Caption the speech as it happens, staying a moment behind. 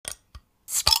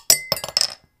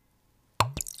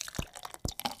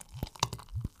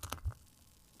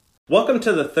Welcome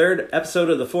to the third episode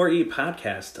of the 4E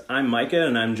podcast. I'm Micah,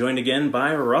 and I'm joined again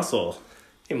by Russell.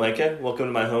 Hey Micah, welcome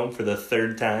to my home for the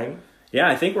third time. Yeah,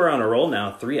 I think we're on a roll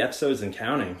now, 3 episodes and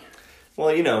counting.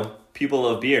 Well, you know, people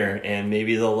love beer, and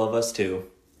maybe they'll love us too.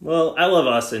 Well, I love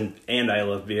us, and I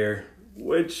love beer,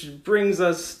 which brings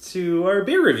us to our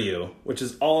beer review, which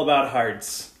is all about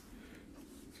hearts.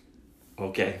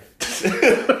 Okay.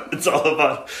 It's all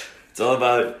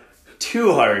about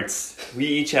 2 hearts. We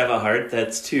each have a heart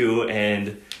that's 2,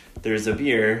 and there's a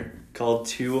beer called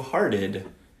 2 Hearted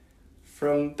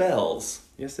from Bell's.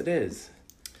 Yes, it is.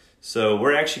 So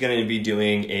we're actually going to be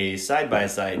doing a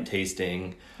side-by-side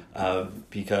tasting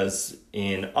because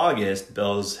in August,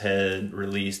 Bell's had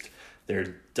released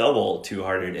their double 2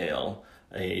 Hearted Ale,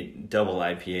 a double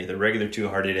IPA. The regular 2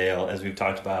 Hearted Ale, as we've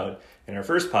talked about in our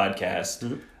first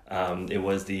podcast, it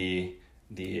was the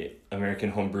American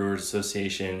Home Brewers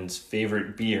Association's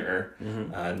favorite beer,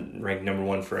 ranked number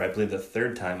 1 for, I believe, the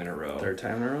 3rd time in a row.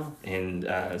 And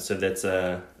so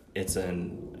it's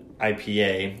an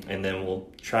IPA, and then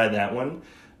we'll try that one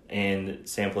and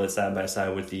sample it side by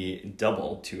side with the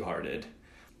double 2 Hearted.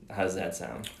 How's that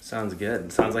sound? Sounds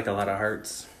good. Sounds like a lot of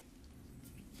hearts.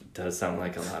 It does sound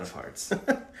like a lot of hearts.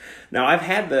 Now, I've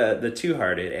had the 2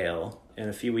 Hearted Ale, and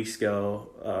a few weeks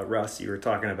ago, Russ, you were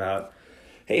talking about,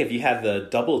 hey, if you had the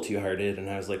double 2 Hearted, and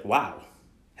I was like, wow,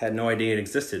 had no idea it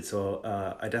existed, so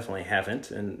I definitely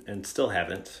haven't, and still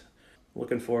haven't.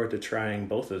 Looking forward to trying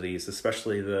both of these,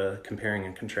 especially the comparing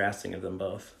and contrasting of them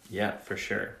both. Yeah, for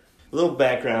sure. A little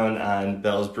background on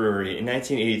Bell's Brewery. In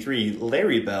 1983,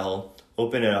 Larry Bell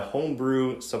opened a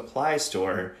homebrew supply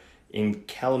store in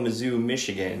Kalamazoo,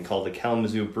 Michigan, called the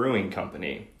Kalamazoo Brewing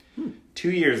Company.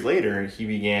 2 years later, he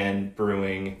began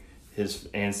brewing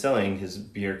and selling his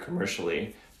beer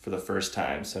commercially for the first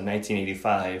time. So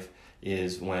 1985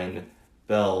 is when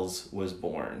Bell's was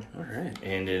born. All right.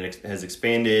 And it has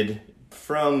expanded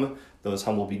from those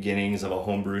humble beginnings of a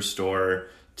homebrew store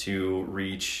to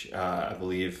reach, I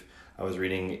believe, I was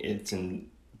reading,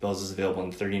 Bell's is available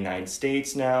in 39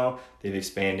 states now. They've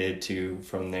expanded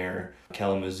from their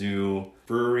Kalamazoo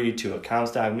brewery to a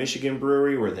Comstock, Michigan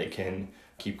brewery, where they can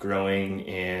keep growing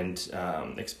and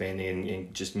expanding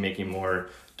and just making more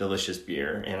delicious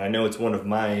beer. And I know it's one of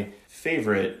my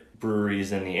favorite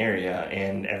breweries in the area,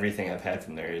 and everything I've had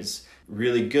from there is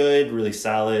really good, really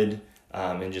solid,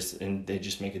 and they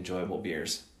just make enjoyable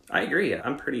beers. I agree.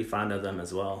 I'm pretty fond of them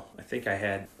as well. I think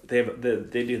they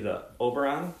do the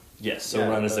Oberon. Yes,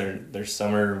 Oberon is their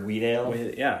summer wheat ale.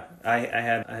 Yeah, I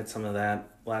had some of that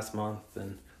last month,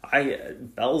 and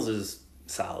Bell's is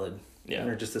solid. Yeah,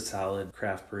 they're just a solid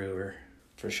craft brewer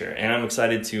for sure. And I'm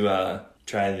excited to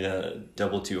try the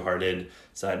double 2 Hearted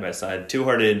side by side. 2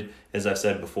 Hearted, as I've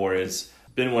said before, has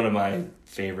been one of my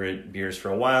favorite beers for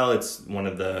a while. It's one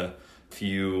of the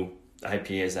few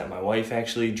IPAs that my wife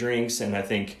actually drinks, and I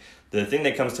think the thing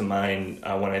that comes to mind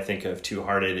when I think of 2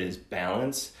 Hearted is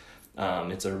balance.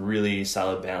 It's a really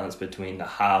solid balance between the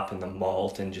hop and the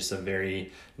malt, and just a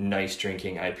very nice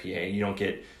drinking IPA. You don't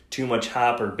get too much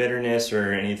hop or bitterness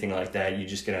or anything like that. You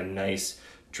just get a nice,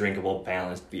 drinkable,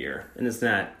 balanced beer. And it's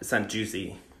not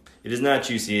juicy. It is not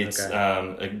juicy. It's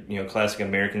okay. a classic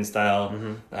American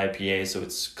style IPA, so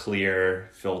it's clear,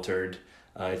 filtered.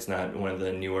 It's not one of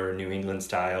the newer New England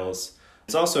styles.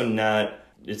 It's also not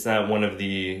one of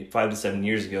the 5 to 7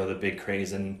 years ago, the big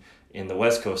craze in the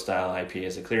West Coast style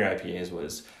IPAs, the clear IPAs,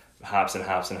 was hops and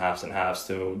hops and hops and hops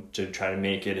to try to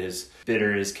make it as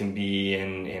bitter as can be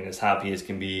and as hoppy as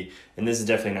can be. And this is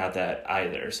definitely not that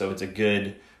either. So it's a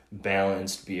good,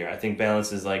 balanced beer. I think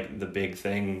balance is like the big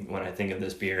thing when I think of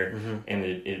this beer, and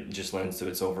it just lends to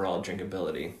its overall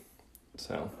drinkability.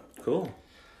 So cool.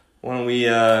 Why don't we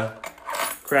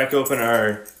crack open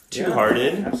our 2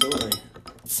 Hearted? Absolutely.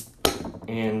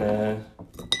 And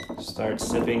start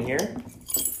sipping here.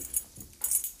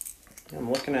 I'm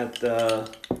looking at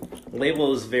the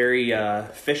label is very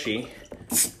fishy.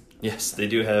 Yes, they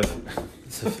do have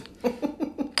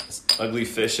this ugly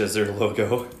fish as their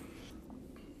logo.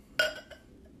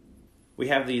 We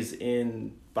have these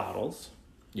in bottles.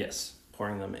 Yes.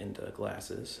 Pouring them into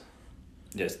glasses.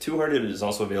 Yes, 2 Hearted is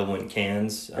also available in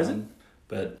cans. Is it?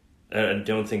 But I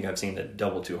don't think I've seen the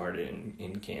double 2 Hearted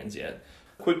in cans yet.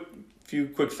 Few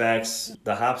quick facts.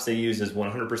 The hops they use is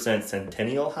 100%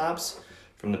 Centennial hops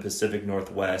from the Pacific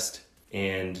Northwest.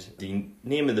 And the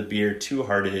name of the beer, 2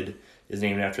 Hearted, is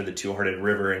named after the 2 Hearted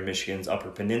River in Michigan's Upper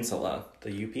Peninsula.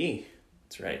 The UP.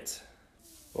 That's right.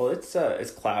 Well,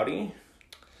 it's cloudy.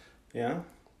 Yeah.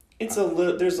 There's a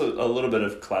little bit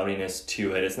of cloudiness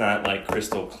to it. It's not like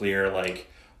crystal clear like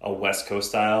a West Coast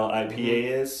style IPA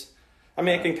is. I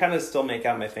mean, I can kind of still make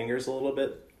out my fingers a little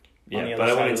bit. Yeah, but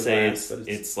I wouldn't say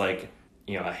it's like,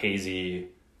 you know, a hazy,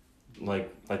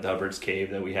 like the Hubbard's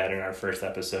Cave that we had in our first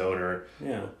episode, or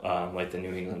like the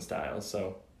New England style.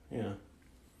 So yeah,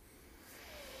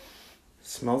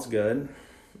 smells good.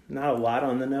 Not a lot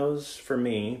on the nose for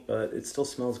me, but it still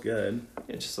smells good.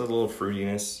 It's just a little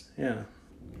fruitiness. Yeah.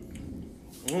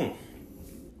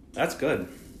 That's good.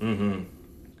 Mm-hmm.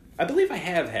 I believe I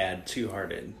have had Two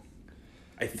Hearted.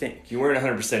 I think. You weren't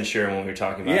 100% sure when we were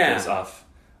talking about this off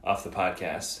the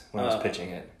podcast when I was pitching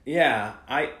it. Yeah,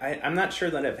 I'm not sure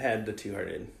that I've had the Two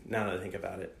Hearted now that I think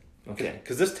about it. Okay.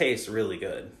 Because this tastes really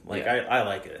good. Like, I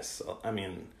like this. So, I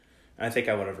mean, I think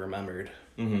I would have remembered.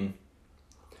 Mm-hmm.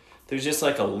 There's just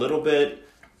like a little bit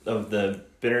of the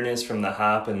bitterness from the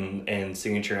hop and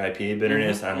signature IPA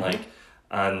bitterness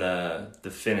on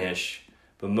the finish,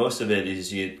 but most of it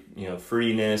is you know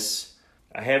fruitiness.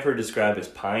 I have heard described as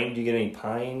pine. Do you get any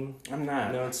pine? I'm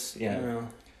not. Notes? Yeah. No.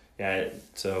 Yeah.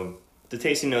 So the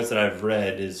tasting notes that I've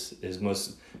read is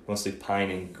mostly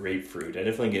pine and grapefruit. I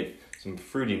definitely get some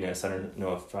fruitiness. I don't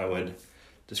know if I would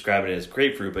describe it as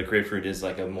grapefruit, but grapefruit is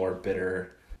like a more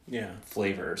bitter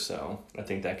flavor. So I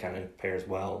think that kind of pairs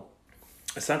well.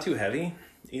 It's not too heavy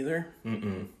either.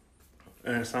 Mm-mm.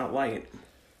 And it's not light.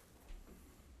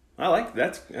 I like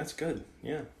that's good.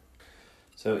 Yeah.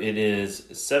 So it is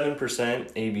 7%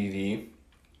 ABV.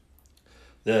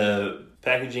 The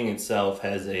packaging itself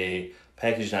has a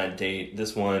package not date.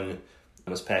 This one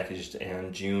was packaged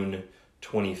on June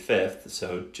 25th,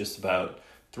 so just about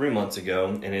 3 months ago,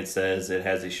 and it says it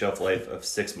has a shelf life of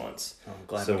 6 months. Oh, I'm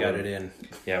glad we got it in.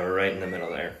 Yeah, we're right in the middle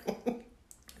there.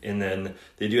 And then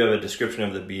they do have a description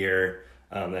of the beer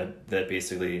that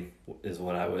basically is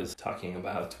what I was talking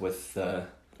about with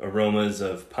aromas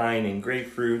of pine and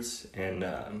grapefruits, and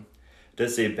it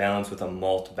does say balance with a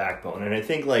malt backbone. And I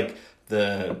think like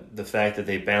the fact that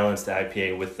they balance the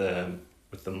IPA with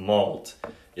the malt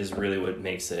is really what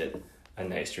makes it a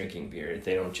nice drinking beer.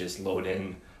 They don't just load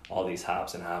in all these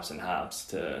hops and hops and hops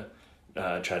to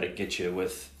try to get you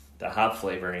with the hop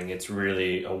flavoring. It's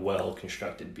really a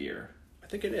well-constructed beer. I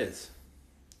think it is.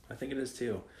 I think it is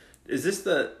too. Is this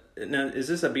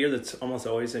a beer that's almost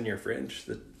always in your fridge,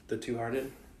 the Two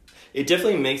Hearted? It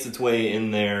definitely makes its way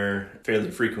in there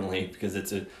fairly frequently because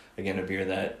it's a beer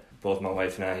that both my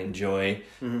wife and I enjoy.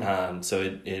 Mm-hmm. So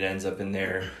it ends up in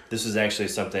there. This was actually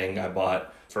something I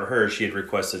bought for her. She had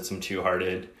requested some Two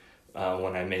Hearted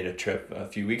when I made a trip a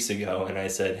few weeks ago, and I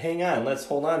said, hang on, let's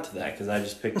hold on to that because I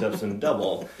just picked up some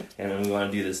double and we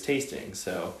want to do this tasting.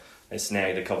 So I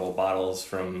snagged a couple of bottles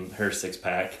from her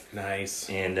 6-pack. Nice.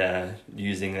 And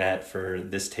using that for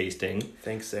this tasting.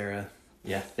 Thanks, Sarah.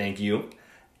 Yeah, thank you.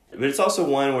 But it's also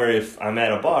one where if I'm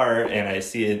at a bar and I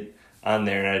see it on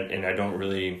there and I don't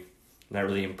really, not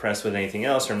really impressed with anything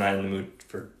else, or I'm not in the mood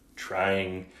for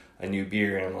trying a new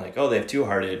beer, and I'm like, oh, they have Two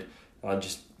Hearted, I'll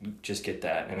just get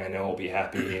that, and I know I'll be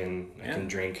happy and I can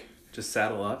drink. Just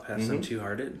saddle up, have some Two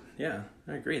Hearted. Yeah,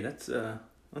 I agree. That's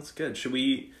good. Should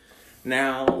we,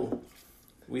 now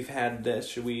we've had this,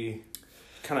 should we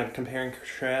kind of compare and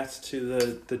contrast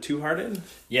to the Two Hearted?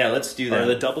 Yeah, let's do that. Or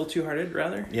the double Two Hearted,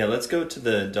 rather? Yeah, let's go to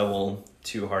the double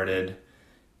Two Hearted,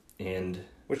 and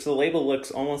which the label looks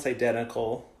almost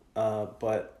identical,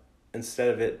 but instead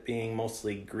of it being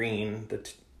mostly green,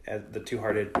 the Two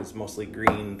Hearted is mostly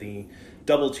green. The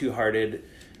double Two Hearted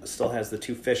still has the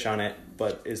two fish on it,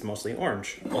 but is mostly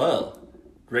orange. Well,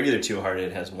 regular Two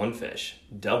Hearted has one fish.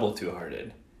 Double Two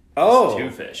Hearted has 2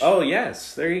 fish. Oh,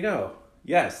 yes. There you go.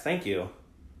 Yes, thank you.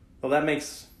 Well, that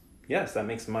makes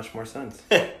much more sense.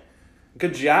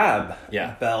 Good job.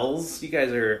 Yeah. Bells. You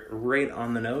guys are right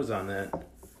on the nose on that.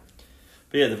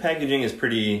 But yeah, the packaging is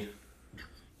pretty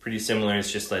similar.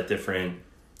 It's just that different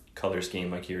color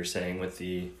scheme, like you were saying, with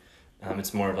the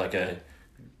it's more of like a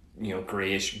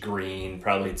grayish green,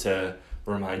 probably to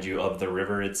remind you of the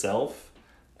river itself,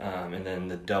 and then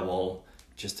the double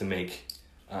just to make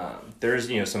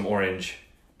there's some orange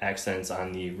accents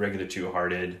on the regular Two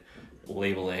Hearted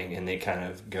labeling, and they kind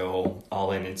of go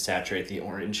all in and saturate the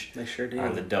orange. They sure do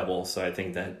on the double. So I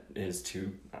think that is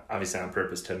obviously on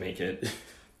purpose to make it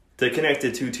to connect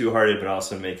it to Two Hearted, but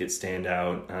also make it stand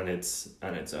out on its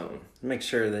own. Make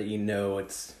sure that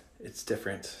it's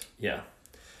different. Yeah.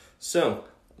 So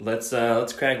let's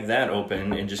crack that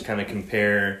open and just kind of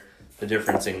compare the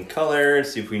difference in color,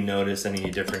 see if we notice any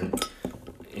different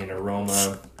in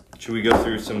aroma. Should we go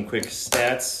through some quick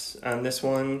stats on this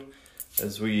one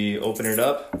as we open it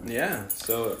up? Yeah.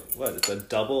 So it's a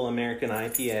double American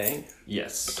IPA.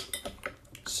 Yes.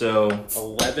 So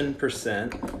 11%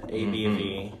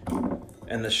 ABV,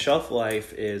 and the shelf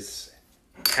life is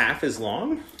half as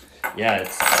long. Yeah,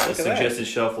 it's a suggested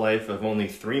shelf life of only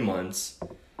 3 months.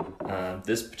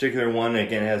 This particular one,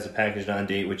 again, has a packaged on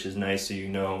date, which is nice, so you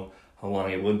know how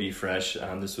long it would be fresh.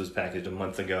 This was packaged a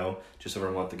month ago, just over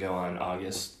a month ago on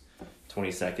August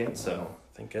 22nd, so...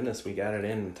 Thank goodness we got it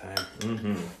in time.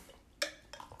 Mm-hmm.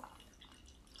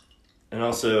 And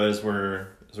also, as we're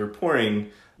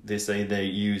pouring, they say they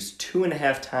use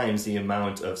 2.5 times the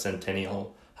amount of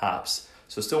Centennial hops.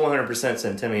 So still 100%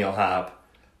 Centennial hop,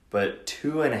 but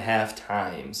 2.5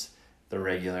 times the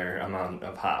regular amount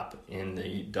of hop in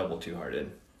the double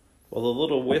two-hearted. Well, the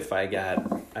little whiff I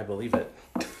got, I believe it.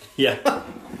 Yeah.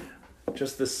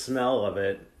 Just the smell of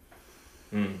it.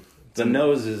 The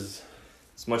nose is...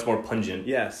 It's much more pungent.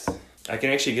 Yes. I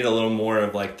can actually get a little more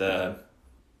of like the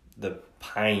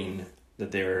pine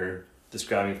that they were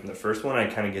describing from the first one. I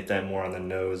kind of get that more on the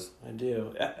nose. I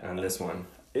do. On this one.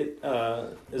 It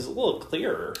is a little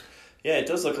clearer. Yeah, it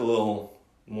does look a little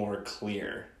more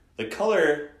clear. The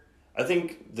color, I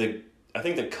think the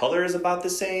color is about the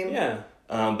same. Yeah.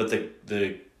 But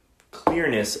the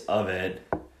clearness of it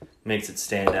makes it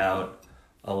stand out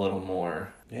a little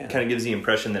more. Yeah. Kind of gives the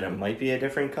impression that it might be a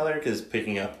different color because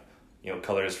picking up,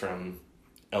 colors from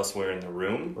elsewhere in the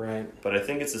room. Right. But I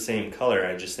think it's the same color.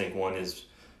 I just think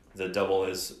the double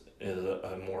is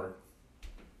a more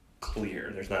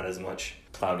clear. There's not as much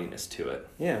cloudiness to it.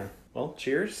 Yeah. Well,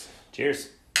 cheers. Cheers.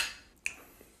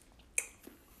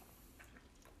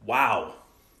 Wow.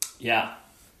 Yeah.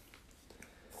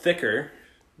 Thicker.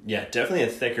 Yeah, definitely a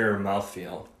thicker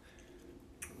mouthfeel.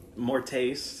 More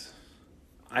taste.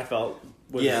 I felt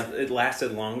it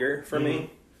lasted longer for me.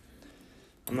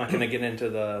 I'm not going to get into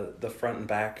the front and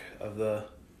back of the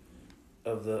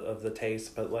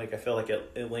taste, but like I feel like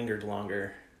it lingered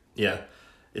longer. Yeah.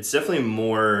 It's definitely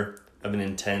more of an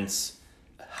intense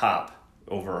hop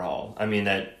overall. I mean,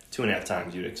 that 2.5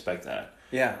 times you'd expect that.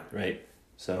 Yeah. Right?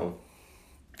 So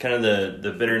kind of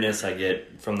the bitterness I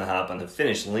get from the hop on the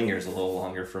finish lingers a little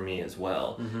longer for me as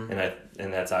well. Mm-hmm.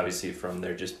 And that's obviously from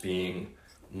there just being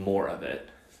more of it.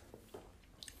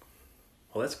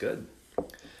 Well, that's good.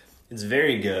 It's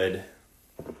very good.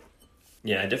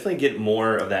 Yeah, I definitely get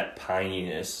more of that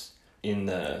pininess in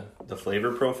the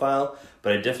flavor profile,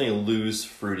 but I definitely lose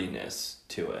fruitiness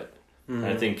to it. Mm-hmm.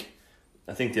 And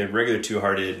I think the regular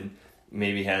two-hearted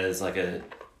maybe has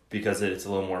because it's a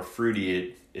little more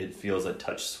fruity, it feels a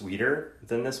touch sweeter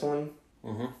than this one.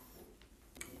 Mm-hmm.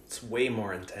 It's way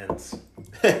more intense.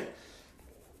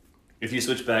 If you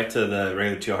switch back to the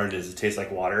regular two-hearted, does it taste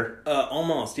like water?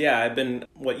 Almost, yeah.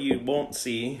 What you won't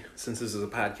see, since this is a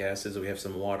podcast, is we have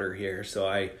some water here. So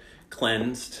I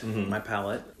cleansed my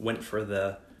palate, went for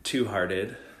the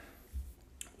two-hearted.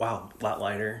 Wow, a lot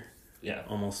lighter. Yeah.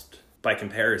 Almost, by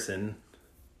comparison,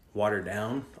 watered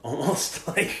down. Almost,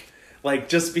 like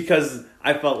just because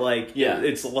I felt like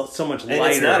it's so much lighter.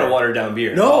 And it's not a watered-down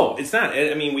beer. No, it's not.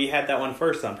 I mean, we had that one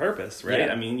first on purpose, right?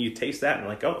 Yeah. I mean, you taste that and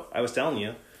like, oh, I was telling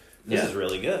you. This is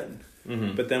really good.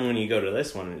 Mm-hmm. But then when you go to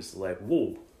this one, it's like,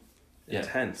 whoa,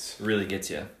 intense. Really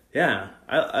gets you. Yeah,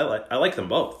 I like them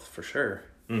both, for sure.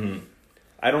 Mm-hmm.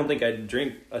 I don't think I'd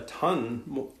drink a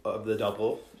ton of the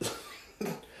double.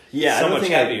 Yeah, so much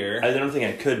heavier. I don't think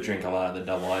I could drink a lot of the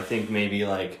double. I think maybe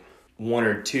like 1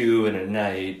 or 2 in a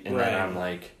night, and then I'm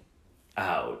like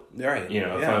out. Right.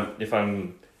 If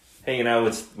I'm hanging out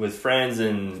with friends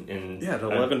and at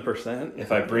 11%.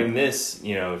 If I bring this,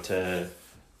 to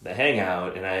the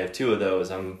hangout, and I have 2 of those,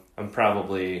 I'm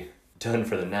probably done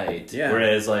for the night. Yeah.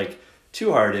 Whereas like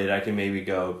two-hearted, I can maybe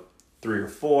go 3 or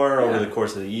 4 over the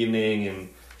course of the evening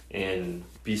and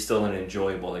be still an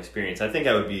enjoyable experience. I think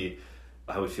I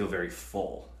would feel very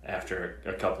full after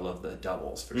a couple of the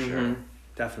doubles for sure.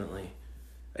 Definitely.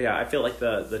 Yeah, I feel like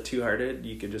the two-hearted,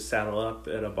 you could just saddle up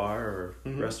at a bar or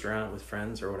restaurant with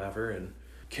friends or whatever and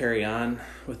carry on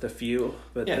with a few.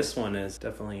 But this one is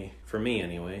definitely, for me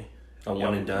anyway, a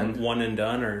one and done? One and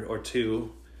done or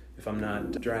 2 if I'm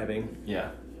not driving.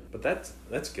 Yeah. But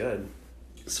that's good.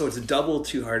 So it's double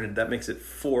two-hearted. That makes it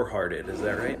 4-hearted. Is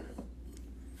that right?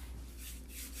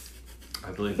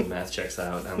 I believe the math checks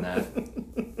out on that.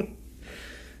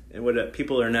 And what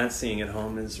people are not seeing at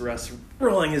home is Russ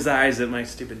rolling his eyes at my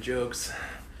stupid jokes.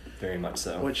 Very much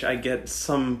so. Which I get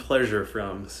some pleasure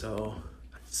from. So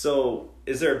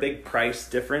is there a big price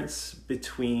difference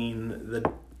between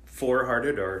the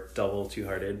 4-hearted or double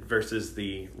two-hearted versus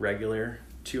the regular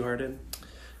two-hearted?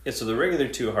 Yeah, so the regular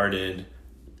two-hearted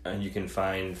you can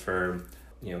find for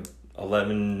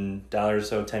 $11 or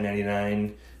so,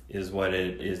 $10.99 is what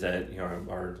it is at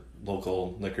our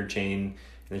local liquor chain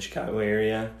in the Chicago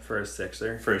area for a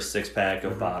 6er. For a 6-pack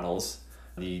of bottles.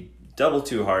 The double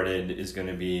two-hearted is going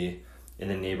to be in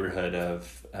the neighborhood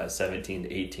of $17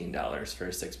 to $18 for a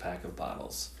 6-pack of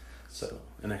bottles. So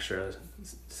an extra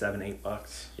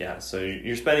 $7-8. Yeah, so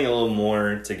you're spending a little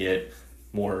more to get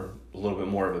a little bit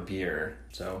more of a beer.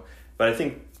 So, but I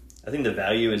think the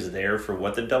value is there for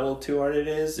what the double two-hearted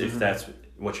is, if that's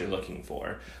what you're looking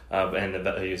for. And the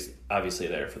value is obviously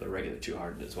there for the regular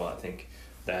two-hearted as well. I think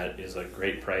that is a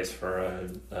great price for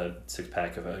a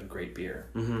 6-pack of a great beer.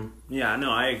 Mm-hmm. Yeah,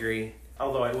 no, I agree.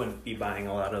 Although I wouldn't be buying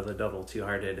a lot of the double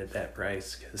two-hearted at that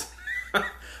price because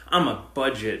I'm a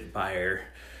budget buyer.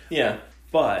 Yeah.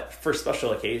 But for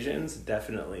special occasions,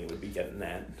 definitely would be getting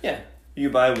that. Yeah. You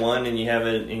buy one and you have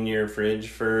it in your fridge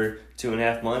for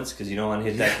 2.5 months because you don't want to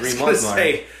hit that 3-month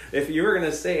mark. If you were going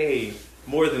to say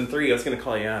more than 3, I was going to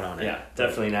call you out on it. Yeah,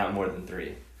 definitely not more than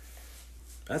 3.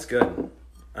 That's good.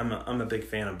 I'm a big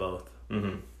fan of both.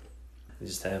 Mm-hmm. I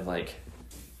just have like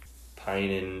pine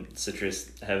and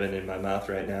citrus heaven in my mouth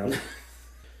right now.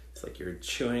 It's like you're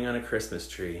chewing on a Christmas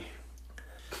tree.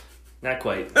 Not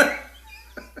quite.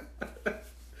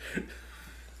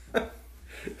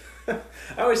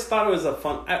 I always thought it was a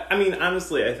fun... I mean,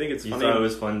 honestly, I think it's funny. You thought it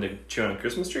was fun to chew on a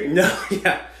Christmas tree? No,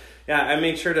 yeah. Yeah, I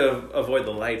made sure to avoid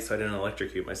the lights so I didn't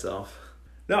electrocute myself.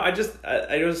 No, I just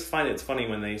find it's funny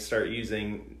when they start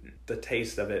using the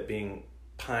taste of it being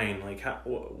pine. Like,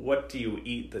 what do you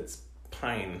eat that's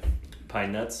pine?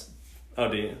 Pine nuts. Oh,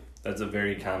 do you? That's a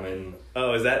very common...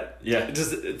 Oh, is that... Yeah.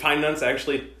 Does pine nuts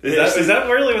actually... Is that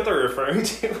really what they're referring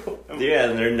to? Yeah,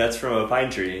 they're nuts from a pine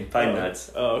tree. Pine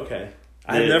nuts. Oh, okay.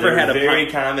 I've never had a very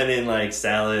common in like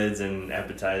salads and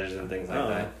appetizers and things like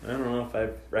that. I don't know if I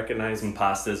recognize... Some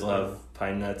pastas love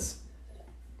pine nuts.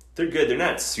 They're good. They're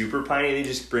not super piney. They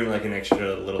just bring like an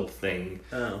extra little thing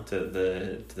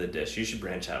to the dish. You should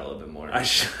branch out a little bit more. I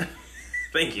should.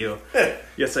 Thank you.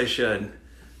 Yes, I should.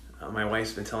 My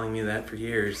wife's been telling me that for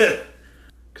years.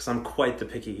 Because I'm quite the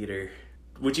picky eater.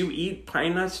 Would you eat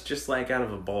pine nuts just like out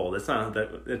of a bowl? That's not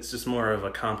that. It's just more of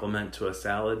a compliment to a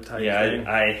salad type thing.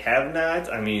 I have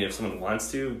not. I mean, if someone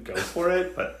wants to, go for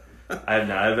it. But I have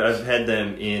not. I've had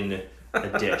them in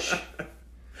a dish.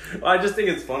 Well, I just think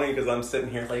it's funny because I'm sitting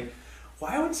here like,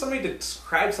 why would somebody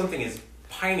describe something as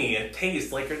piney a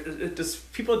taste? Like, does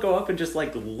people go up and just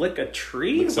like lick a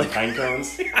tree? Like some like, pine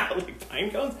cones? Yeah, like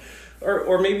pine cones,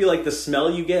 or maybe like the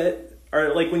smell you get,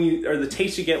 or like the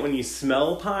taste you get when you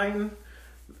smell pine.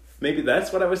 Maybe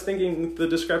that's what I was thinking the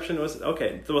description was.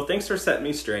 Okay, well, thanks for setting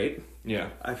me straight. Yeah.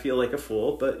 I feel like a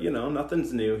fool, but,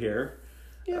 nothing's new here.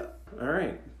 Yeah. All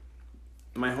right.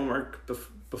 My homework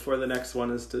before the next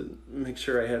one is to make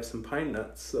sure I have some pine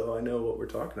nuts so I know what we're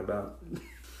talking about.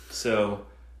 So,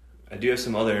 I do have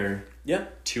some other Yeah.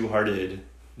 two-hearted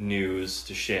news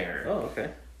to share. Oh,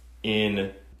 okay.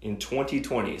 In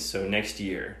 2020, so next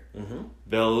year,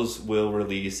 Bell's will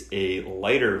release a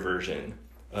lighter version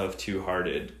of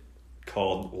Two-Hearted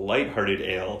called Lighthearted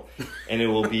Ale, and it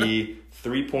will be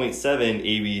 3.7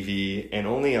 ABV and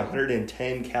only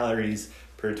 110 calories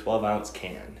per 12-ounce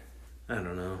can. I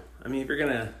don't know. I mean, if you're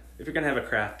gonna have a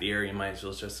craft beer, you might as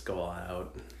well just go all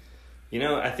out.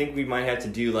 I think we might have to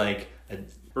do like a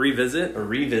revisit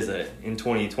in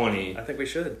 2020. I think we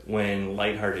should. When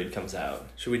Lighthearted comes out.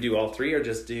 Should we do all three or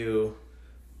just do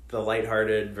the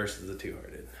Lighthearted versus the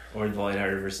Two-Hearted? Or the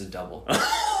Lighthearted versus double.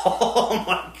 Oh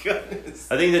my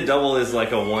goodness! I think the double is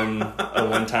like a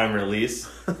one-time release.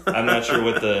 I'm not sure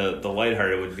what the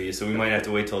Lighthearted would be, so we might have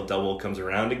to wait till double comes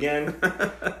around again.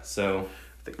 So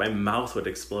I think my mouth would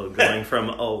explode going from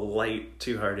a light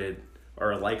Two-Hearted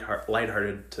or a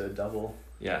lighthearted to double.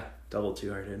 Yeah, double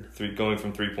Two-Hearted. Going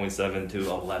from 3.7 to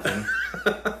 11.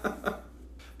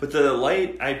 But the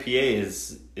light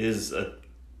IPA is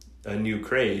a new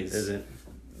craze. Is it?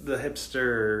 The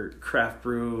hipster craft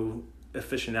brew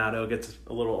aficionado gets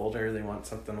a little older. They want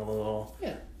something a little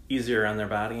easier on their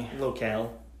body. Low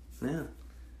cal. Yeah.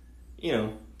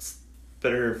 It's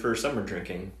better for summer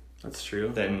drinking. That's true.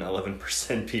 Than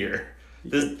 11% beer.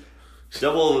 This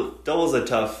double's a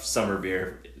tough summer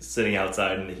beer sitting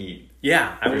outside in the heat.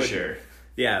 Yeah, for sure.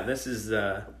 Yeah, this is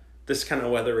this kind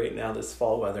of weather right now. This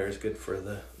fall weather is good for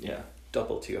the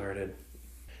double Two-Hearted.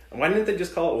 Why didn't they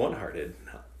just call it One-Hearted?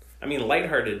 I mean,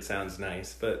 Lighthearted sounds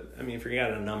nice, but I mean, if you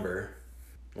got a number,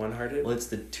 One-Hearted. Well, it's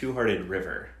the Two-Hearted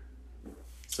River,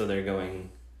 so they're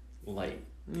going light.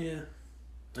 Yeah,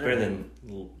 it's better than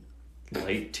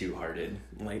light Two-Hearted.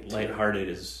 Lighthearted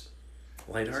is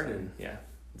lighthearted. Yeah,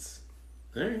 it's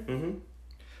all right. Mm-hmm.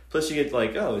 Plus, you get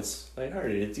like, it's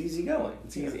lighthearted. It's easy going.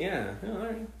 It's easy. Yeah. All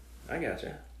right. I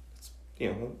gotcha. It's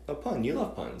a pun. You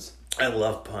love puns. I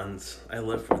love puns. I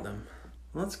live for them.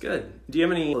 Well, that's good. Do you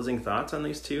have any closing thoughts on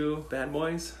these two bad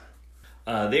boys?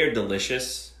 They are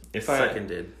delicious.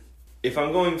 Seconded. If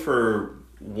I'm going for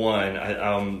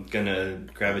I'm gonna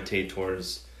gravitate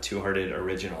towards Two Hearted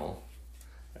Original.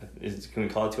 Can we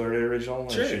call it Two Hearted Original?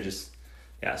 Sure. Or should just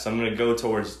so I'm gonna go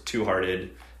towards Two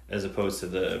Hearted as opposed to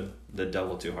the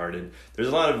double Two Hearted. There's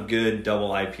a lot of good double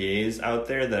IPAs out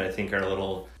there that I think are a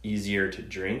little easier to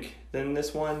drink than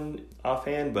this one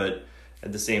offhand, but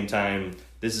at the same time,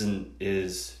 this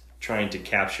is trying to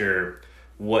capture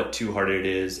what Two Hearted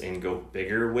is and go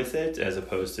bigger with it as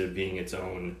opposed to being its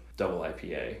own double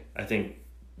IPA. I think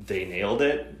they nailed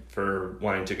it for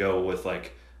wanting to go with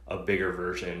like a bigger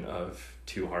version of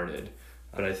Two Hearted.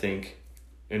 But I think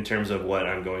in terms of what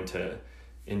I'm going to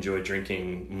enjoy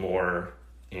drinking more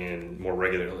and more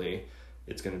regularly,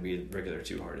 it's going to be regular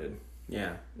Two Hearted.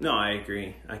 Yeah. No, I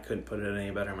agree. I couldn't put it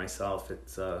any better myself.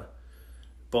 It's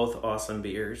both awesome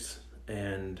beers,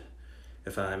 and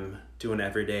if I'm doing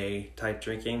everyday type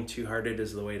drinking, Two Hearted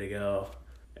is the way to go.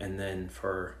 And then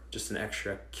for just an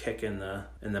extra kick in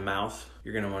the mouth,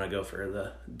 you're going to want to go for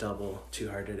the double Two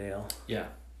Hearted Ale. Yeah.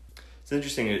 It's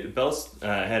interesting. Bell's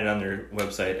had it on their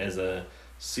website as a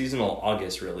seasonal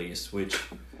August release, which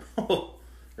Oh,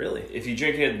 really? if you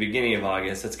drink it at the beginning of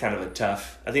August, that's kind of a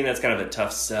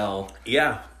tough sell.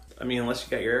 Yeah. I mean, unless you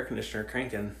got your air conditioner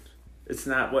cranking. It's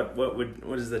not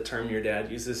what is the term your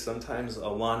dad uses sometimes? A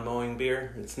lawn mowing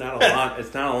beer? It's not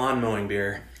a lawn mowing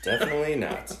beer. Definitely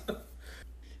not.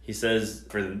 He says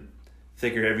for the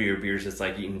thicker, heavier beers, it's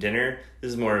like eating dinner.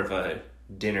 This is more of a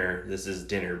dinner. This is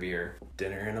dinner beer.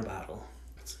 Dinner in a bottle.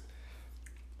 It's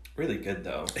really good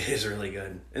though. It is really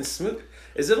good. And smooth.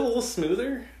 Is it a little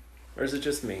smoother? Or is it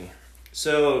just me?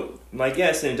 So my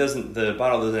guess, and the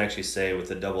bottle doesn't actually say with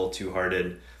the double Two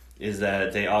Hearted, is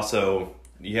that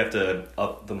you have to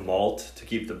up the malt to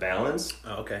keep the balance.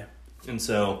 Oh, okay. And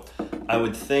so I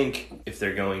would think if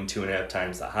they're going 2.5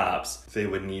 times the hops, they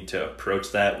would need to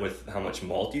approach that with how much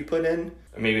malt you put in.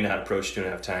 Or maybe not approach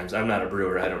 2.5 times. I'm not a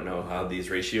brewer. I don't know how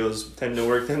these ratios tend to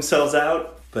work themselves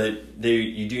out. But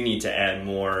you do need to add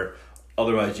more.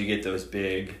 Otherwise, you get those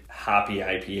big hoppy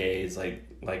IPAs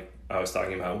like I was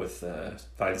talking about with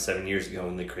 5 to 7 years ago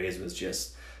when the craze was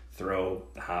just throw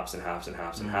hops and hops and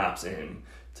hops and hops in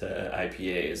to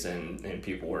IPAs, and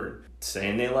people were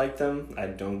saying they liked them. I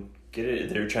don't get it.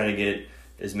 They're trying to get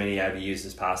as many IBUs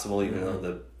as possible, even though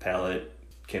the palate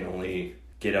can only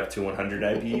get up to 100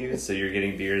 IBUs. So you're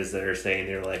getting beers that are saying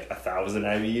they're like 1,000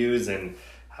 IBUs, and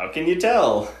how can you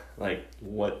tell? Like,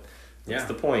 what's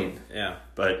the point? Yeah.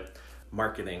 But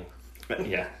marketing.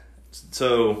 Yeah.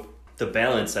 So the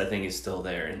balance, I think, is still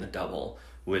there in the double,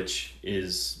 which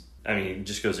is, I mean, it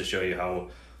just goes to show you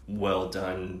how well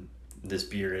done this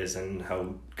beer is and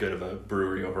how good of a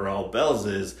brewery overall Bell's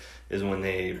is when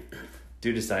they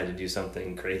do decide to do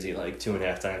something crazy like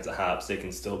 2.5 times the hops, they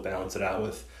can still balance it out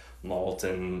with malt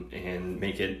and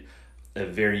make it a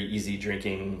very easy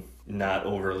drinking, not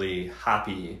overly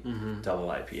hoppy double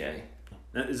IPA.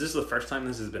 Now, is this the first time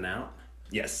this has been out?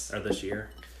 Yes. Or this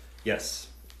year? Yes.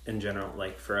 In general,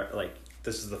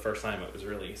 this is the first time it was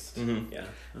released. Mm-hmm. Yeah.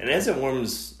 And as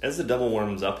the double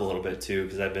warms up a little bit too,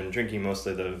 because I've been drinking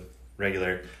mostly the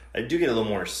regular, I do get a little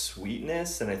more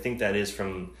sweetness, and I think that is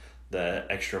from the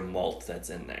extra malt that's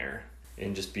in there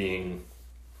and just bringing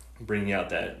out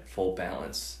that full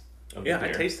balance of the beer.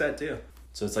 I taste that too.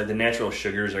 So it's like the natural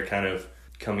sugars are kind of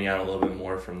coming out a little bit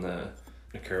more from the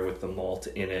liqueur with the malt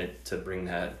in it to bring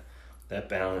that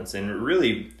balance. And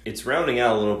really, it's rounding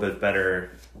out a little bit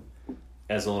better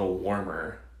as a little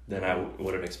warmer than I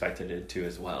would have expected it to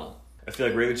as well. I feel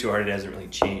like regular Two Hearted hasn't really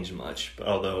changed much, but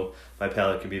although my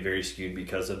palate can be very skewed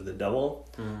because of the double,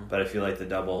 but I feel like the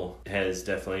double has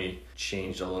definitely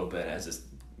changed a little bit as it's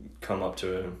come up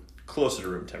to closer to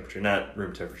room temperature. Not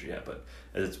room temperature yet, but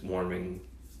as it's warming,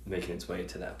 making its way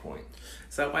to that point.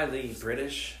 Is that why the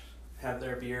British have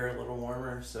their beer a little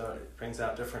warmer, so it brings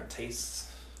out different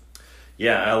tastes?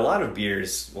 Yeah, a lot of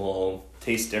beers will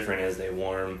taste different as they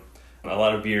warm. A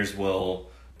lot of beers will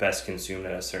best consumed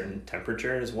at a certain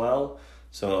temperature as well.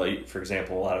 So, for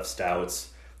example, a lot of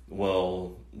stouts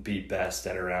will be best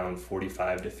at around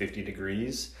 45 to 50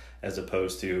 degrees as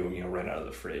opposed to, right out of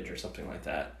the fridge or something like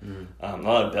that. A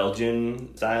lot of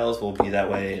Belgian styles will be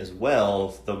that way as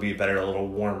well. They'll be better a little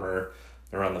warmer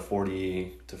around the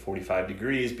 40 to 45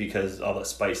 degrees because all the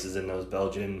spices in those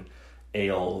Belgian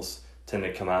ales tend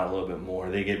to come out a little bit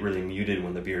more. They get really muted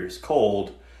when the beer is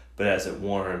cold, but as it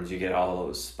warms, you get all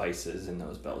those spices in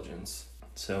those Belgians.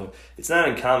 So it's not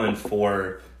uncommon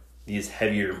for these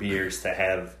heavier beers to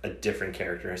have a different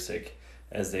characteristic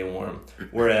as they warm.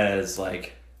 Whereas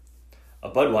like a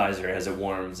Budweiser, as it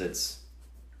warms, it's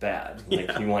bad.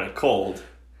 Like you want it cold.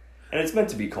 And it's meant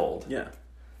to be cold. Yeah.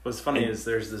 What's funny is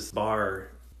there's this bar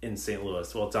in St.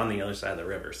 Louis. Well, it's on the other side of the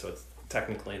river, so it's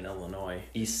technically in Illinois.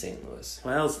 East St. Louis.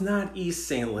 Well, it's not East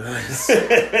St. Louis.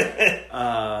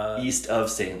 East of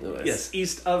St. Louis. Yes,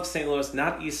 east of St. Louis,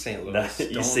 not East St. Louis. Not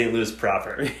East St. Louis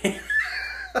proper.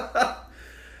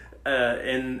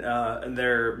 And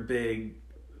their big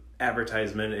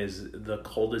advertisement is the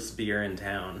coldest beer in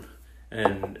town.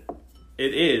 And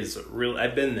it is real.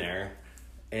 I've been there,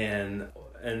 and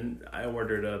I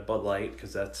ordered a Bud Light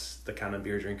because that's the kind of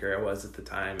beer drinker I was at the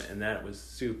time, and that was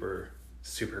super,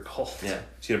 super cold. Yeah.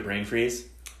 Did you get a brain freeze?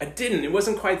 I didn't. It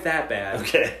wasn't quite that bad.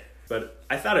 Okay. But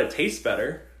I thought it tastes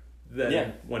better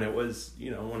than when it was,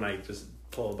 when I just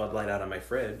pull a Bud Light out of my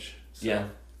fridge. So. Yeah.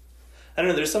 I don't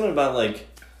know. There's something about like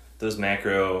those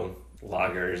macro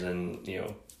lagers and,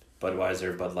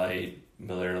 Budweiser, Bud Light,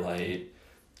 Miller Lite,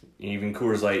 even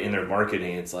Coors Light in their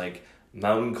marketing. It's like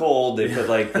mountain cold. They put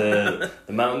like the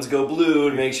mountains go blue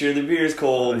to make sure the beer is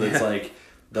cold. Yeah. It's like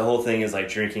the whole thing is like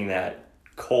drinking that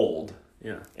cold.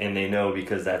 Yeah. And they know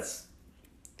because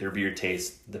their beer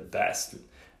tastes the best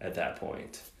at that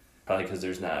point. Probably because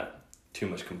there's not too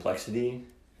much complexity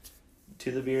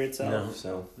to the beer itself. No,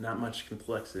 so not much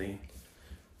complexity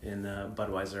in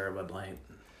Budweiser or Bud Light.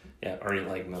 Yeah, or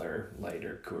like Miller Lite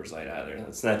or Coors Light either.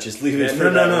 Let's not just leave it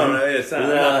for No. It's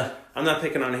not, I'm not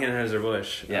picking on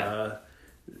Anheuser-Busch. Yeah.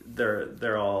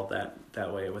 They're all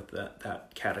that way with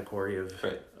that category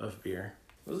of beer.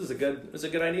 This is a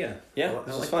good idea. Yeah,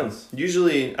 this was fun.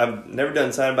 Usually, I've never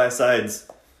done side-by-sides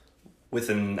with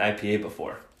an IPA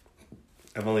before.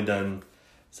 I've only done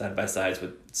side-by-sides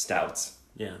with stouts.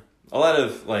 Yeah. A lot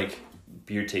of, like,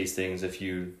 beer tastings, if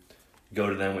you go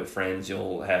to them with friends,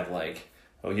 you'll have, like,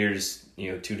 here's,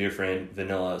 2 different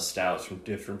vanilla stouts from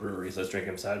different breweries. Let's drink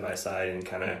them side-by-side and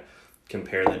kind of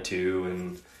compare the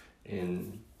two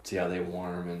and see how they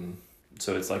warm. And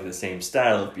so it's, like, the same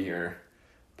style of beer,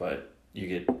 but you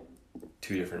get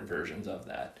 2 different versions of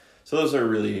that. So those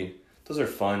are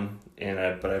fun,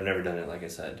 but I've never done it, like I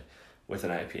said, with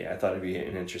an IPA. I thought it'd be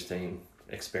an interesting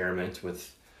experiment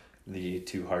with the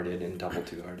two-hearted and double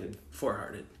two-hearted.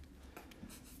 Four-hearted.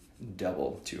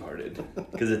 Double two-hearted,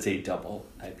 because it's a double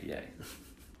IPA.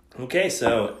 Okay,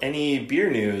 so any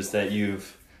beer news that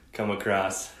you've come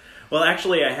across? Well,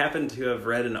 actually, I happen to have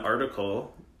read an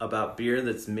article about beer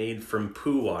that's made from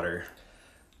poo water.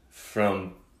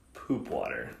 From poop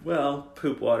water. Well,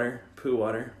 poop water, poo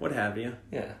water, what have you.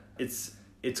 Yeah.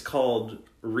 It's called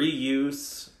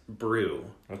Reuse Brew.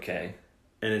 Okay.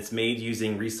 And it's made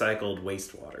using recycled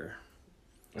wastewater.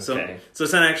 Okay. So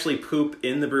it's not actually poop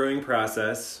in the brewing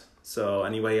process. So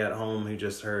anybody at home who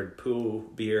just heard poo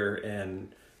beer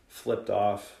and flipped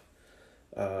off,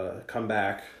 come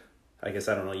back. I guess,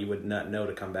 I don't know, you would not know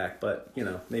to come back, but,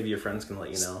 maybe your friends can let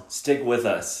you know. Stick with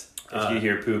us. If you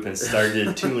hear poop and start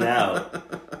to tune out,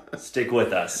 stick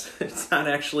with us. It's not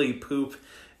actually poop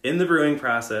in the brewing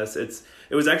process. It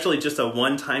was actually just a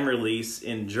one-time release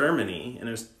in Germany, and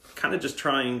it was kind of just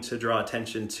trying to draw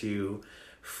attention to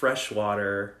fresh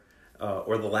water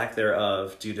or the lack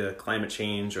thereof due to climate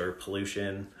change or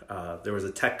pollution. There was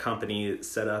a tech company that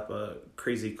set up a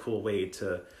crazy cool way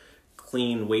to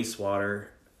clean wastewater,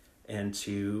 and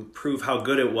to prove how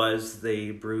good it was,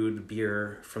 they brewed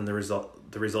beer from the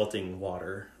resulting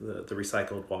water, the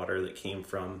recycled water that came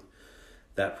from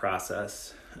that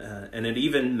process. And it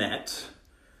even met,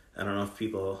 I don't know if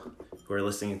people who are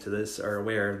listening to this are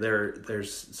aware,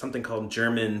 there's something called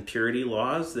German purity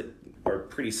laws that are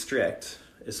pretty strict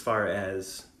as far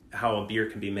as how a beer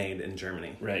can be made in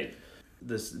Germany. Right.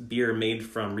 This beer made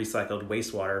from recycled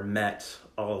wastewater met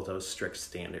all of those strict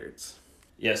standards.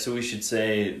 Yeah, so we should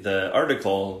say the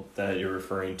article that you're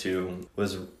referring to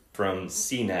was from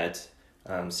CNET,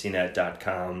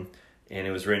 cnet.com, and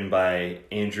it was written by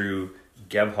Andrew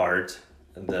Gebhardt.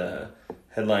 The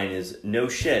headline is, "No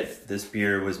shit, this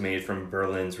beer was made from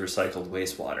Berlin's recycled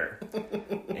wastewater."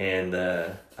 And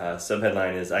the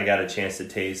subheadline is, "I got a chance to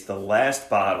taste the last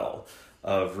bottle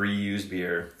of reused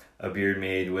beer, a beer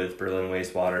made with Berlin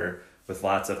wastewater with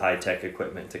lots of high-tech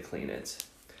equipment to clean it."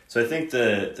 So I think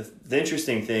the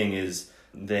interesting thing is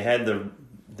they had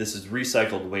this is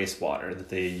recycled wastewater that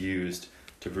they used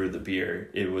to brew the beer.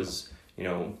 It was,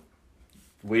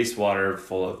 wastewater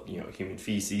full of, human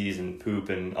feces and poop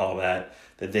and all that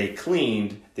they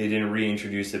cleaned. They didn't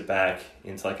reintroduce it back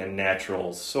into like a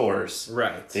natural source.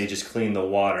 Right. They just cleaned the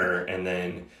water and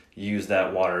then used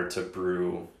that water to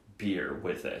brew beer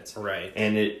with it. Right.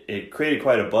 And it created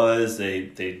quite a buzz.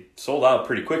 They sold out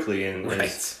pretty quickly, and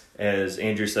right. As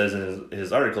Andrew says in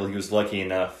his article, he was lucky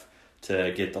enough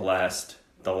to get the last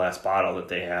bottle that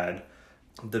they had.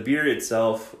 The beer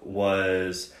itself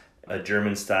was a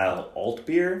German-style alt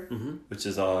beer, which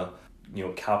is a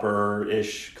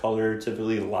copper-ish color,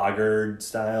 typically lager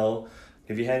style.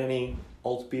 Have you had any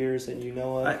alt beers that you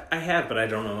know of? I have, but I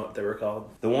don't know what they were called.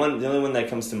 The only one that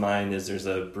comes to mind is there's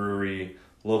a brewery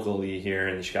locally here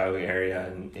in the Chicago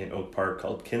area in Oak Park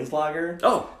called Kinslager.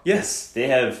 Oh, yes. They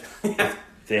have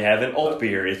an alt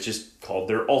beer. It's just called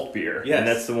their alt beer. Yes. And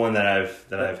that's the one that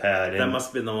I've had. That must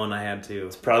have been the one I had too.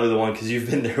 It's probably the one because you've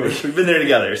been there. We've been there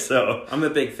together. So I'm a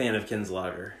big fan of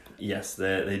Kinslager. Yes,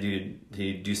 they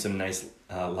do some nice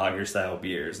lager style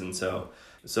beers, and so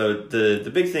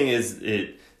the big thing is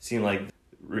it seemed like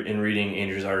in reading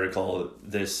Andrew's article,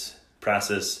 this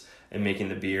process and making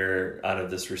the beer out of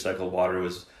this recycled water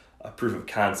was a proof of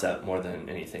concept more than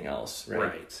anything else, right?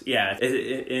 Right. Yeah.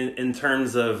 In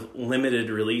terms of limited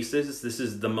releases, this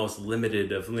is the most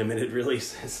limited of limited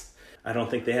releases. I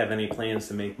don't think they have any plans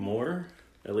to make more.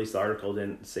 At least the article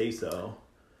didn't say so.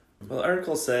 Well, the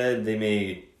article said they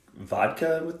made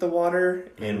vodka with the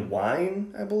water and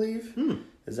wine, I believe.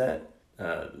 Is that...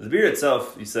 the beer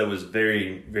itself, he said, was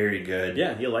very, very good.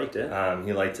 Yeah, he liked it.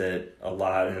 He liked it a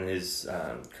lot, and his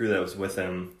crew that was with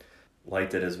him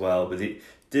liked it as well. But he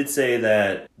did say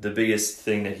that the biggest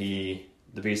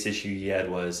issue he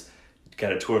had was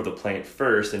got a tour of the plant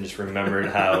first and just remembered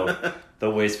how the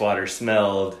wastewater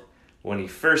smelled when he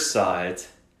first saw it,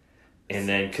 and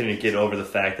then couldn't get over the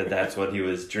fact that that's what he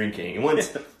was drinking. And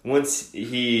once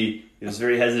he was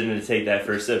very hesitant to take that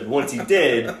first sip. Once he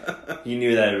did, he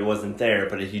knew that it wasn't there,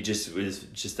 but he just was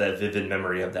that vivid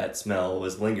memory of that smell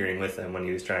was lingering with him when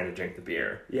he was trying to drink the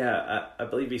beer. Yeah, I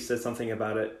believe he said something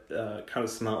about it. Kind of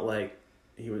smelled like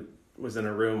he was in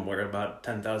a room where about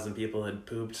 10,000 people had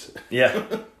pooped. Yeah,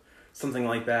 something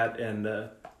like that, and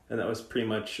that was pretty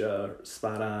much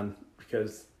spot on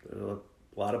because there was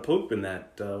a lot of poop in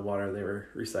that water they were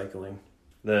recycling.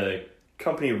 The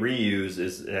company Reuse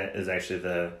is actually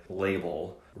the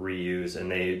label Reuse,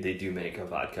 and they do make a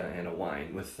vodka and a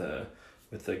wine with the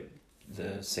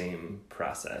same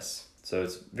process. So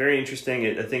it's very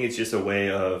interesting. I think it's just a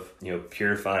way of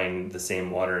purifying the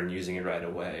same water and using it right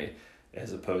away,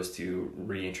 as opposed to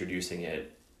reintroducing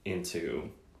it into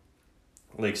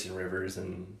lakes and rivers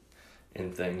and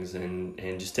things,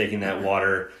 and just taking that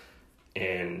water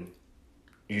and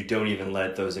you don't even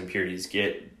let those impurities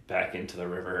get back into the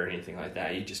river or anything like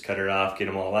that. You just cut it off, get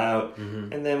them all out,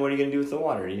 and then what are you going to do with the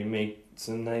water? You make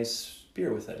some nice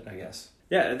beer with it, I guess.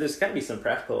 Yeah, there's got to be some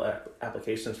practical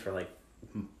applications for like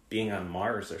being on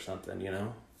Mars or something,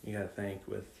 You got to think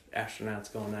with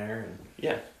astronauts going there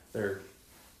and they're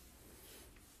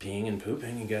peeing and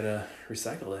pooping, you got to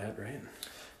recycle that, right?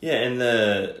 Yeah, and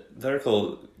the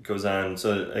article goes on,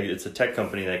 so it's a tech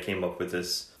company that came up with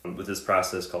this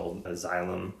process called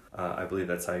Xylem. I believe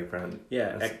that's how you pronounce it.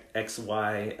 Yeah,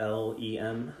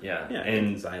 XYLEM. Yeah,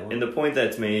 and Xylem. And the point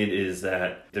that's made is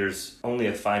that there's only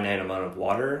a finite amount of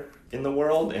water in the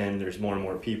world, and there's more and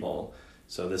more people.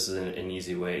 So this is an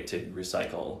easy way to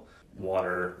recycle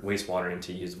wastewater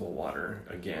into usable water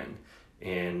again,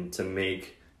 and to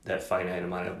make that finite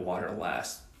amount of water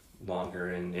last longer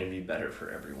and be better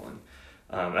for everyone.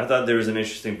 I thought there was an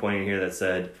interesting point in here that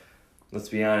said, let's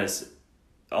be honest,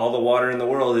 all the water in the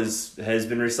world has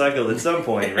been recycled at some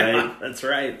point, right? That's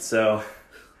right. So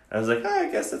I was like,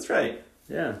 I guess that's right.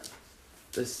 Yeah.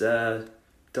 This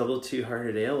double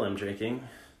two-hearted ale I'm drinking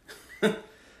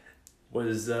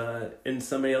was in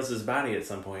somebody else's body at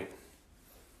some point.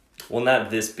 Well, not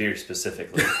this beer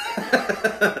specifically.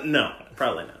 No,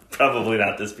 probably not. Probably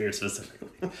not this beer specifically.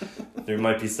 There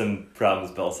might be some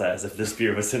problems Bells has if this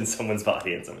beer was in someone's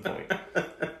body at some point.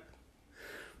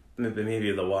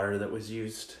 Maybe the water that was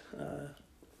used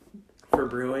for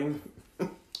brewing.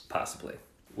 Possibly.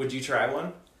 Would you try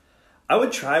one? I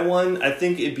would try one. I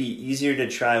think it'd be easier to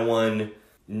try one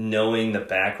knowing the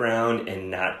background and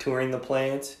not touring the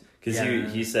plant. Because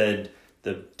he said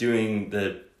doing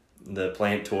the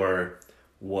plant tour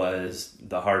was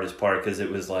the hardest part because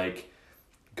it was like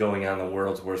going on the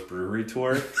world's worst brewery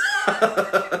tour.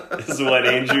 Is what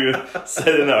Andrew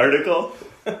said in the article.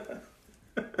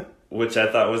 Which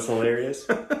I thought was hilarious.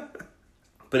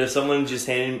 But if someone just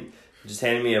handed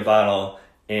me a bottle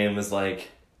and was like,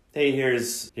 hey,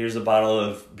 here's a bottle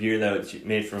of beer that was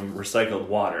made from recycled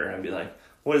water, I'd be like,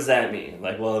 what does that mean?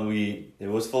 Like, well, it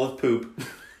was full of poop,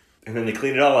 and then they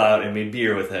cleaned it all out and made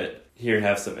beer with it. Here,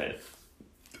 have some of it.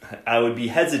 I would be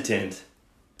hesitant,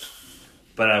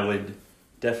 but I would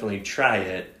definitely try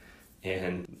it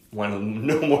and want to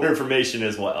know more information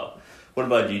as well. What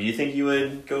about you? Do you think you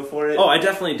would go for it? Oh, I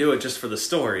definitely do it just for the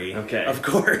story. Okay. Of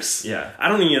course. Yeah. I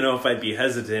don't even know if I'd be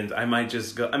hesitant. I might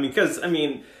just go... because,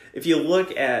 if you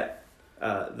look at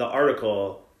the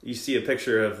article, you see a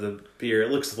picture of the beer, it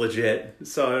looks legit.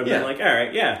 So I've been Yeah. like, all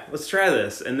right, yeah, let's try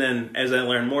this. And then as I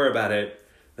learn more about it,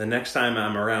 the next time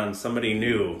I'm around somebody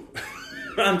new,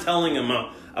 I'm telling them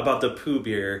about the poo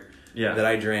beer that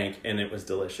I drank, and it was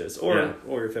delicious. Or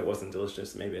if it wasn't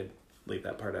delicious, maybe I'd leave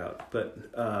that part out. But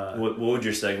what would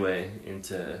your segue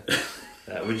into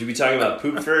that? Would you be talking about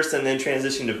poop first and then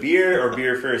transition to beer, or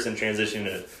beer first and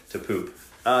transition to poop?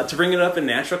 To bring it up in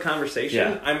natural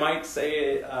conversation, Yeah. I might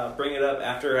say bring it up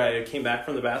after I came back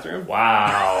from the bathroom.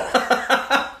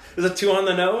 Wow. Is it too on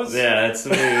the nose? Yeah, it's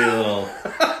maybe a little...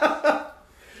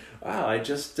 Wow, I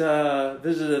just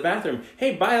visited the bathroom.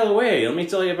 Hey, by the way, let me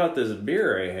tell you about this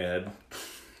beer I had.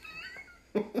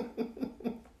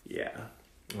 Yeah.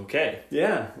 Okay.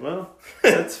 Yeah, well,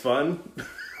 that's fun.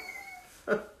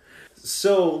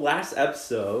 So, last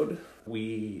episode,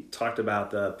 we talked about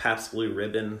the Pabst Blue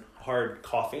Ribbon hard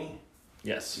coffee.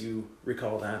 Yes. Do you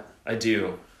recall that? I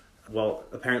do. Well,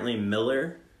 apparently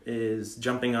Miller is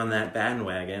jumping on that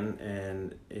bandwagon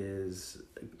and is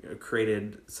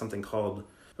created something called,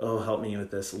 oh, help me with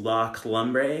this, La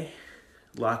Colombe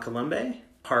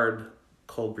hard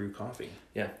cold brew coffee.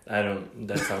 Yeah,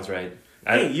 that sounds right.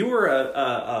 Hey, you were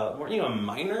weren't you a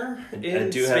minor in I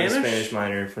do Spanish? have a Spanish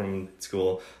minor from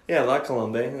school. Yeah, La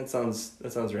Colombe. That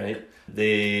sounds right.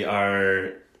 They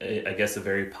are, I guess, a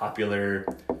very popular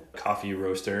coffee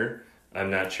roaster.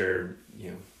 I'm not sure,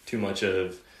 too much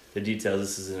of the details.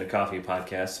 This isn't a coffee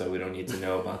podcast, so we don't need to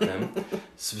know about them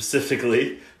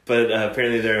specifically. But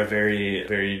apparently, they're a very,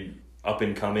 very up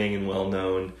and coming and well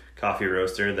known coffee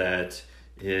roaster that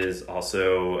is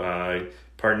also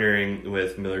partnering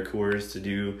with MillerCoors to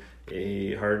do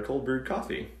a hard cold brewed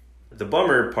coffee. The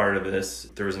bummer part of this,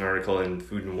 there was an article in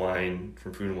Food and Wine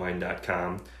from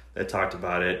foodandwine.com that talked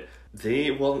about it. They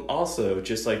will also,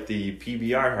 just like the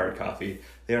PBR hard coffee,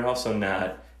 they are also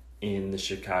not in the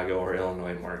Chicago or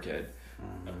Illinois market.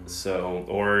 So,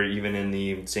 or even in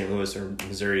the St. Louis or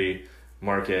Missouri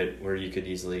market where you could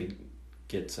easily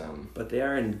get some. But they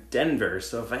are in Denver,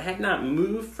 so if I had not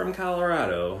moved from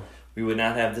Colorado, we would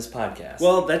not have this podcast.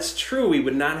 Well, that's true. We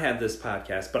would not have this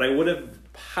podcast, but I would have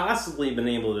possibly been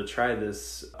able to try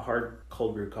this hard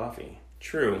cold brew coffee.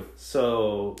 True.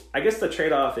 So I guess the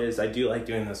trade-off is I do like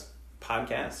doing this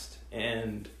podcast,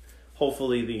 and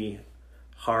hopefully the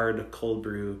hard cold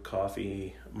brew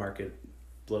coffee market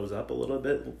blows up a little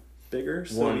bit bigger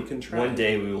so we can try. One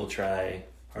day we will try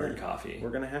hard coffee. We're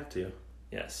going to have to.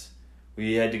 Yes.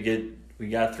 We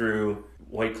got through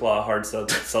White Claw hard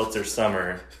seltzer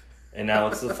summer, and now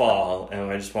it's the fall,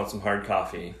 and I just want some hard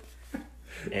coffee.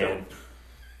 And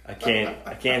I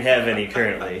can't have any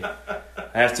currently.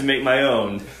 I have to make my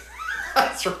own.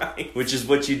 That's right. Which is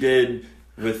what you did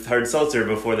with hard seltzer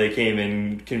before they came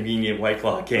in convenient White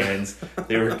Claw cans.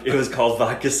 It was called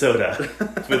vodka soda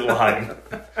with lime.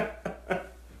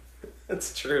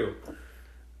 That's true.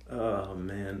 Oh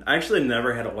man, I actually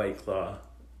never had a White Claw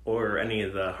or any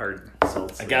of the hard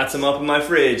seltzers. I got some up in my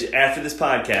fridge after this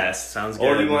podcast. Sounds good.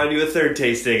 Or do you want to do a third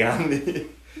tasting on me?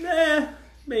 Nah,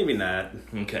 maybe not.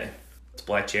 Okay. It's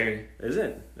black cherry. Is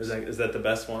it? Is that the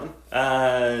best one?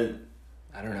 I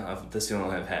don't know. That's the only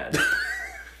one I've had.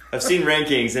 I've seen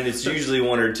rankings, and it's usually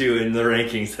one or two in the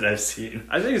rankings that I've seen.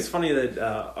 I think it's funny that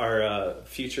our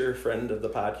future friend of the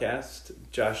podcast,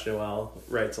 Josh Noel,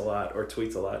 writes a lot or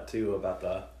tweets a lot too about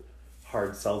the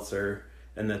hard seltzer,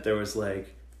 and that there was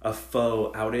like a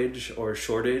faux outage or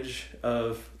shortage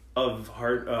of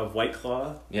White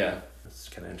Claw. Yeah, that's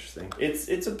kind of interesting.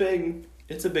 It's a big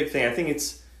thing. I think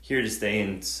it's here to stay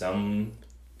in some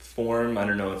form. I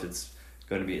don't know if it's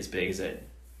going to be as big as it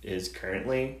is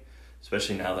currently,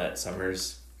 especially now that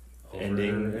summer's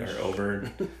ending or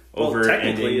over. Well,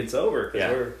 technically ending. it's over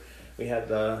because we had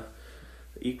the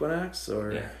equinox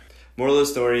or. Yeah. Moral of the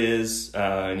story is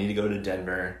I need to go to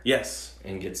Denver. Yes.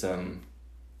 And get some.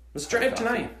 Let's drive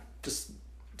tonight. Just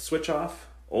switch off.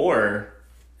 Or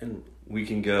and we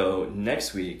can go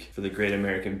next week for the Great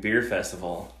American Beer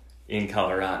Festival in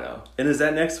Colorado. And is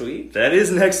that next week? That is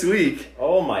next week.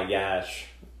 Oh my gosh.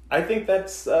 I think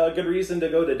that's a good reason to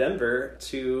go to Denver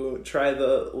to try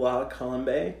the La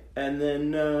Colombe and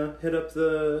then hit up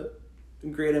the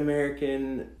Great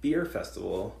American Beer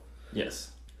Festival.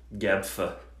 Yes.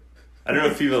 GABF. I don't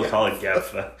know if people call it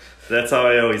GABF. That's how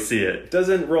I always see it.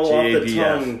 Doesn't roll off the GABF.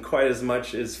 tongue quite as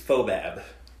much as FOBAB.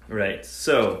 Right.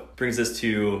 So, brings us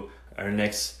to our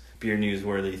next beer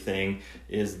newsworthy thing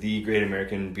is the Great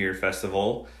American Beer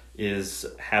Festival is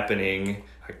happening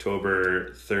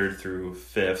October 3rd through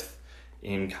 5th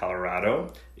in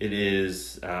Colorado. It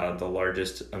is the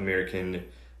largest American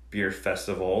beer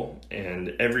festival,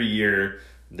 and every year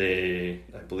I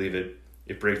believe it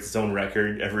it breaks its own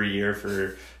record every year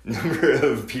for number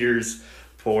of beers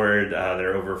poured.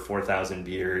 There are over 4,000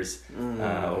 beers,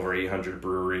 over 800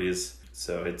 breweries.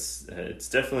 So it's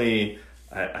definitely,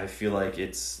 I feel like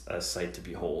it's a sight to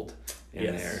behold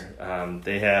in there.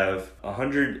 They have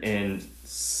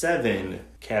 107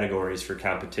 categories for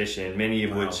competition, many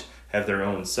of which have their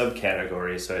own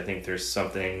subcategories. So I think there's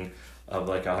something of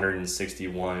like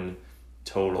 161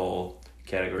 total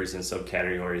categories and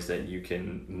subcategories that you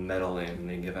can medal in, and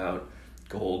they give out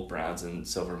gold, bronze, and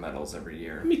silver medals every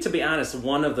year. I mean, to be honest,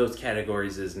 one of those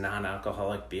categories is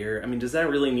non-alcoholic beer. I mean, does that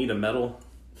really need a medal?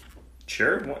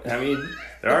 Sure. I mean,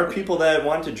 there are people that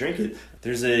want to drink it.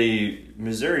 There's a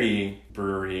Missouri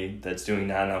brewery that's doing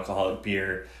non-alcoholic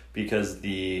beer because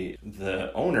the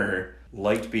owner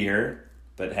liked beer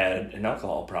but had an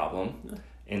alcohol problem.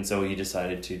 And so he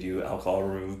decided to do alcohol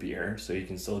removed beer so you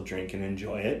can still drink and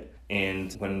enjoy it.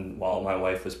 And while my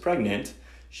wife was pregnant,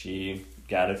 she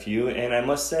got a few, and I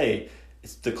must say,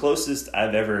 it's the closest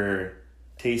I've ever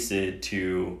tasted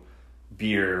to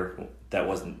beer that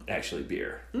wasn't actually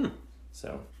beer.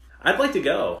 So I'd like to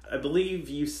go. I believe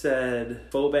you said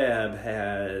FOBAB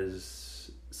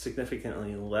has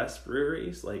significantly less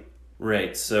breweries,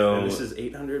 right. So this is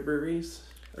 800 breweries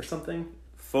or something.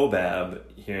 FOBAB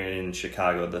here in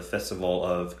Chicago, the Festival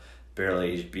of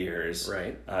Barrel-Aged Beers.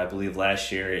 Right. I believe last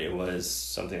year it was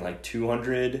something like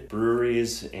 200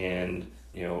 breweries and,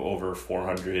 over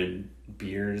 400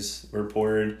 beers were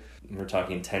poured. We're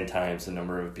talking 10 times the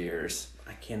number of beers.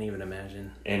 I can't even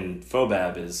imagine. And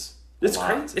FOBAB is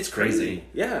crazy. It's crazy.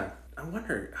 Yeah. I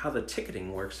wonder how the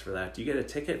ticketing works for that. Do you get a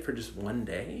ticket for just one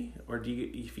day? Or if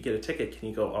you get a ticket, can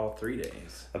you go all 3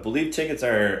 days? I believe tickets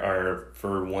are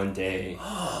for one day.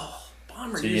 Oh,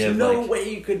 bummer. So There's no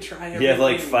way you could try everything. You have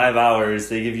like 5 hours.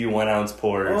 They give you 1 ounce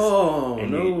pours. Oh,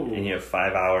 and you have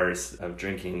 5 hours of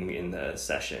drinking in the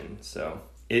session. So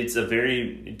it's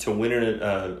to win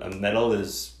a medal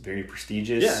is very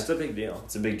prestigious. Yeah, it's a big deal.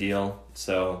 It's a big deal.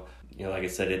 So, like I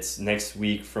said, it's next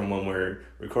week from when we're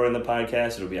recording the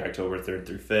podcast. It'll be October 3rd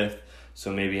through 5th.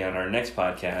 So maybe on our next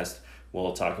podcast,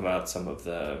 we'll talk about some of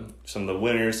the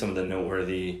winners, some of the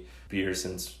noteworthy beers,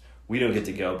 since we don't get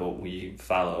to go, but we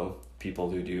follow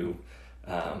people who do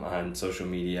on social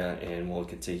media, and we'll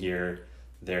get to hear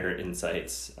their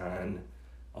insights on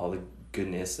all the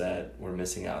goodness that we're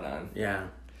missing out on. Yeah.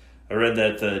 I read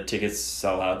that the tickets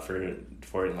sell out for it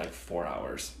in like 4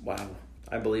 hours. Wow.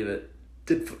 I believe it.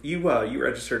 Did you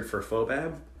registered for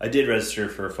FOBAB? I did register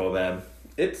for FOBAB.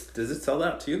 Does it sell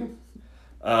out too?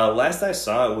 Last I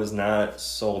saw, it was not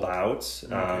sold out.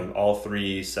 Okay. All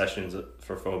 3 sessions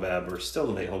for FOBAB are still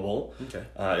available. Okay.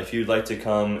 If you'd like to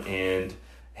come and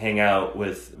hang out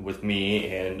with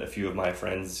me and a few of my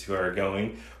friends who are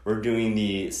going, we're doing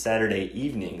the Saturday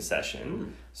evening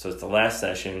session. So it's the last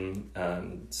session,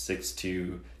 6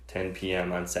 to 10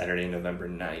 p.m. on Saturday, November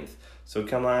 9th. So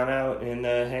come on out and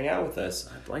hang out with us.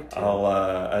 I'd like to.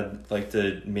 I'd like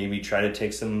to maybe try to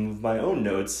take some of my own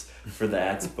notes for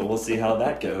that, but we'll see how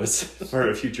that goes for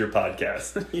a future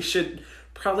podcast. You should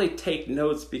probably take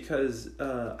notes because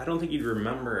I don't think you'd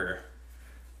remember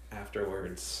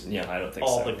afterwards. Yeah, I don't think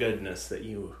all so. the goodness that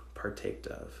you partaked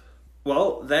of.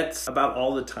 Well, that's about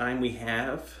all the time we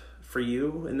have for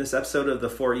you in this episode of the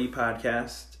 4E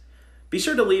podcast. Be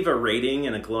sure to leave a rating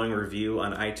and a glowing review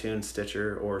on iTunes,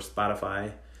 Stitcher, or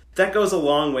Spotify. That goes a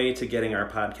long way to getting our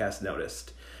podcast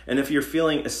noticed. And if you're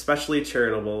feeling especially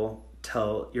charitable,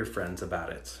 tell your friends about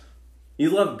it. You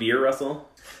love beer, Russell?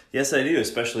 Yes, I do,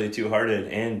 especially Two-Hearted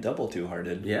and Double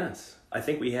Two-Hearted. Yes. I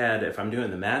think we had, if I'm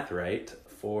doing the math right,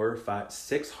 4, 5,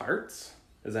 6 hearts.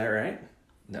 Is that right?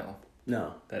 No,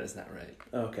 that is not right.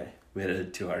 Okay. We had a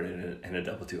Two-Hearted and a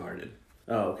Double Two-Hearted.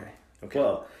 Oh, okay. Okay.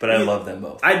 Well, but I love them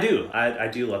both. I do. I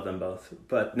do love them both.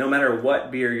 But no matter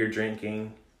what beer you're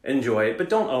drinking, enjoy it. But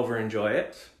don't over-enjoy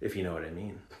it, if you know what I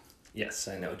mean. Yes,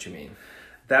 I know what you mean.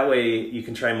 That way you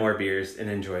can try more beers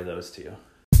and enjoy those too.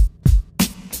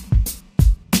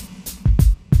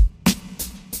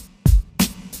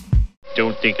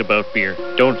 Don't think about beer.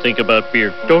 Don't think about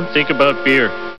beer. Don't think about beer.